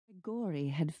Gory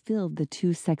had filled the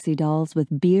two sexy dolls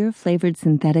with beer-flavored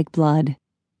synthetic blood,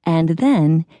 and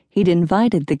then he'd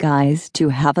invited the guys to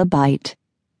have a bite.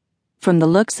 From the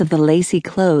looks of the lacy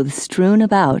clothes strewn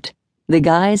about, the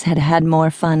guys had had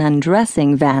more fun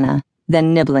undressing Vanna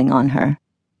than nibbling on her.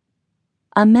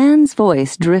 A man's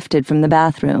voice drifted from the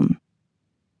bathroom.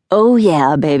 "Oh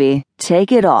yeah, baby,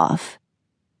 take it off."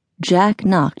 Jack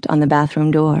knocked on the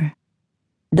bathroom door.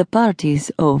 "The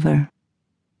party's over."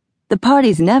 "The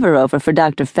party's never over for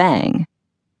Dr. Fang."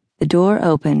 The door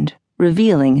opened,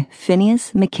 revealing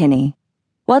Phineas McKinney.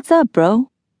 "What's up, bro?"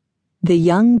 The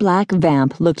young black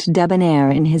vamp looked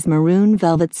debonair in his maroon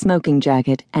velvet smoking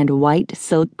jacket and white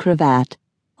silk cravat,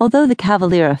 although the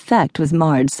cavalier effect was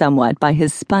marred somewhat by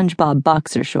his SpongeBob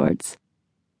boxer shorts.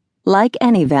 Like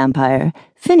any vampire,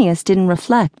 Phineas didn't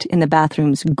reflect in the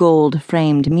bathroom's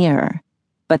gold-framed mirror,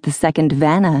 but the second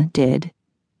Vanna did.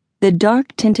 The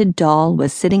dark-tinted doll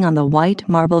was sitting on the white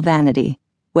marble vanity,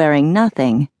 wearing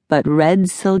nothing but red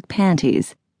silk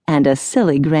panties and a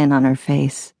silly grin on her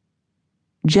face.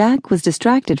 Jack was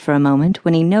distracted for a moment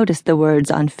when he noticed the words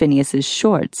on Phineas's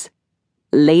shorts.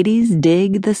 "Ladies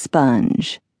dig the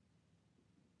sponge."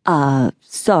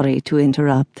 Sorry to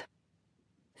interrupt."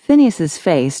 Phineas's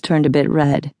face turned a bit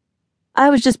red.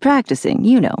 "I was just practicing,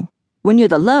 you know. When you're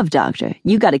the love doctor,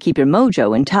 you gotta keep your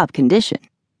mojo in top condition."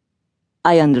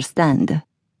 "I understand."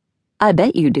 "I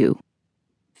bet you do."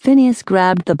 Phineas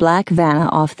grabbed the black Vanna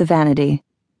off the vanity.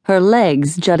 Her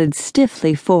legs jutted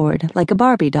stiffly forward like a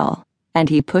Barbie doll, and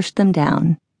he pushed them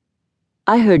down.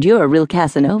 "I heard you're a real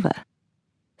Casanova."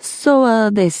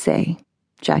 "So, they say,"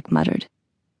 Jack muttered.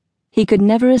 He could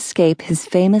never escape his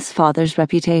famous father's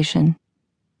reputation.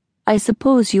 "I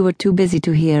suppose you were too busy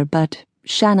to hear, but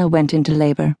Shanna went into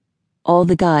labor. All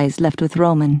the guys left with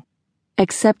Roman.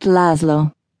 Except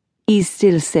Laszlo. He's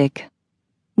still sick."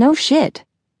 "No shit."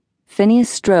 Phineas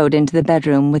strode into the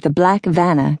bedroom with the black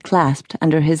Vanna clasped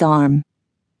under his arm.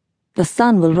 "The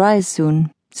sun will rise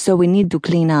soon, so we need to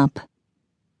clean up."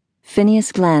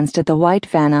 Phineas glanced at the white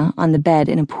Vanna on the bed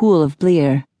in a pool of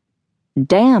blear.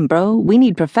 "Damn, bro, we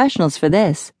need professionals for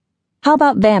this. How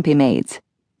about vampy maids?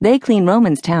 They clean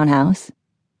Roman's townhouse."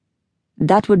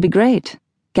 "That would be great.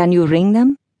 Can you ring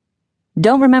them?"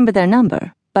 "Don't remember their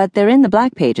number, but they're in the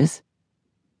black pages."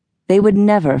 They would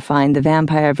never find the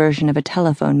vampire version of a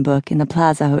telephone book in the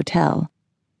Plaza Hotel.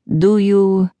 "Do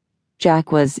you—"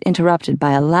 Jack was interrupted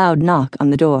by a loud knock on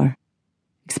the door.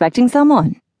 "Expecting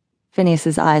someone?"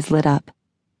 Phineas's eyes lit up.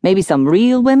 "Maybe some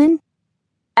real women?"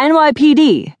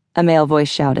 "NYPD!" a male voice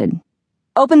shouted.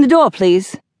 "Open the door,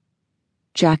 please."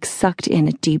 Jack sucked in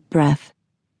a deep breath.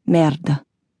 Merda.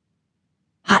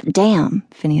 "Hot damn,"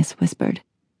 Phineas whispered.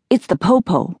 "It's the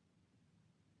Popo."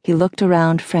 He looked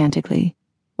around frantically.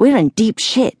 "We're in deep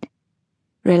shit."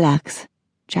 "Relax,"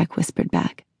 Jack whispered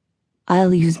back.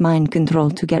 "I'll use mind control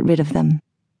to get rid of them."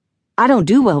 "I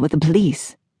don't do well with the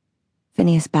police."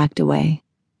 Phineas backed away.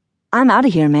 "I'm out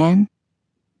of here, man."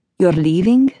 "You're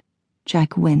leaving?"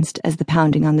 Jack winced as the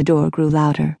pounding on the door grew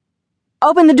louder.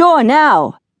 "Open the door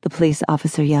now!" the police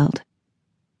officer yelled.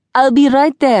 "I'll be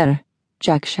right there,"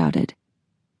 Jack shouted.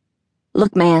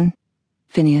 "Look, man."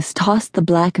 Phineas tossed the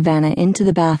black Vanna into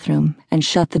the bathroom and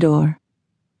shut the door.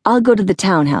 "I'll go to the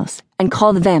townhouse and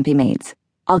call the vampy maids.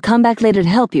 I'll come back later to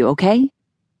help you, okay?"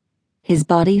 His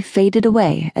body faded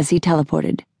away as he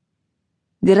teleported.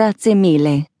 "Grazie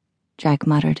mille," Jack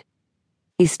muttered.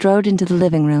 He strode into the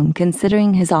living room,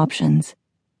 considering his options.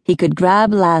 He could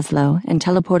grab Laszlo and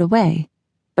teleport away,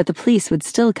 but the police would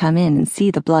still come in and see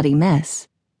the bloody mess.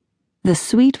 The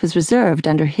suite was reserved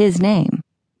under his name,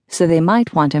 so they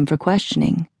might want him for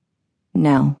questioning.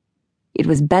 No, it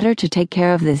was better to take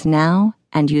care of this now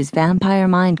and use vampire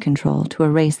mind control to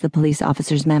erase the police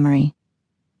officer's memory.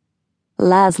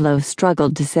 Laszlo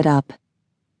struggled to sit up.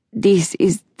 "This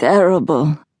is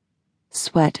terrible."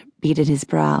 Sweat beaded his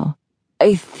brow.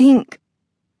 "I think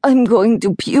I'm going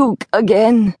to puke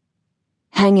again."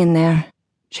 "Hang in there,"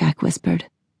 Jack whispered.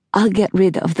 "I'll get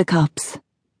rid of the cops."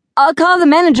 "I'll call the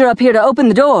manager up here to open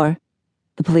the door,"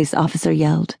 the police officer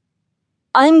yelled.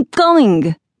 "I'm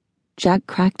coming." Jack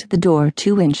cracked the door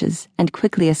 2 inches and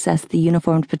quickly assessed the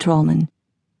uniformed patrolman.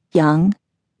 Young,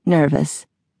 nervous,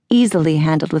 easily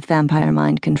handled with vampire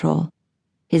mind control.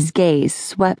 His gaze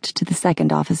swept to the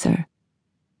second officer.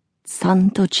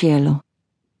 Santo cielo.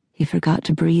 He forgot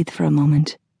to breathe for a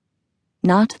moment.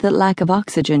 Not that lack of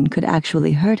oxygen could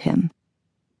actually hurt him.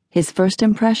 His first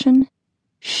impression?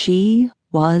 She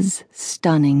was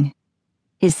stunning.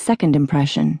 His second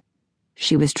impression?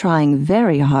 She was trying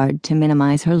very hard to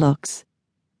minimize her looks.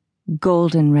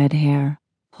 Golden red hair,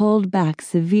 pulled back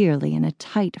severely in a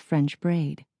tight French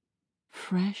braid.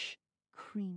 Fresh,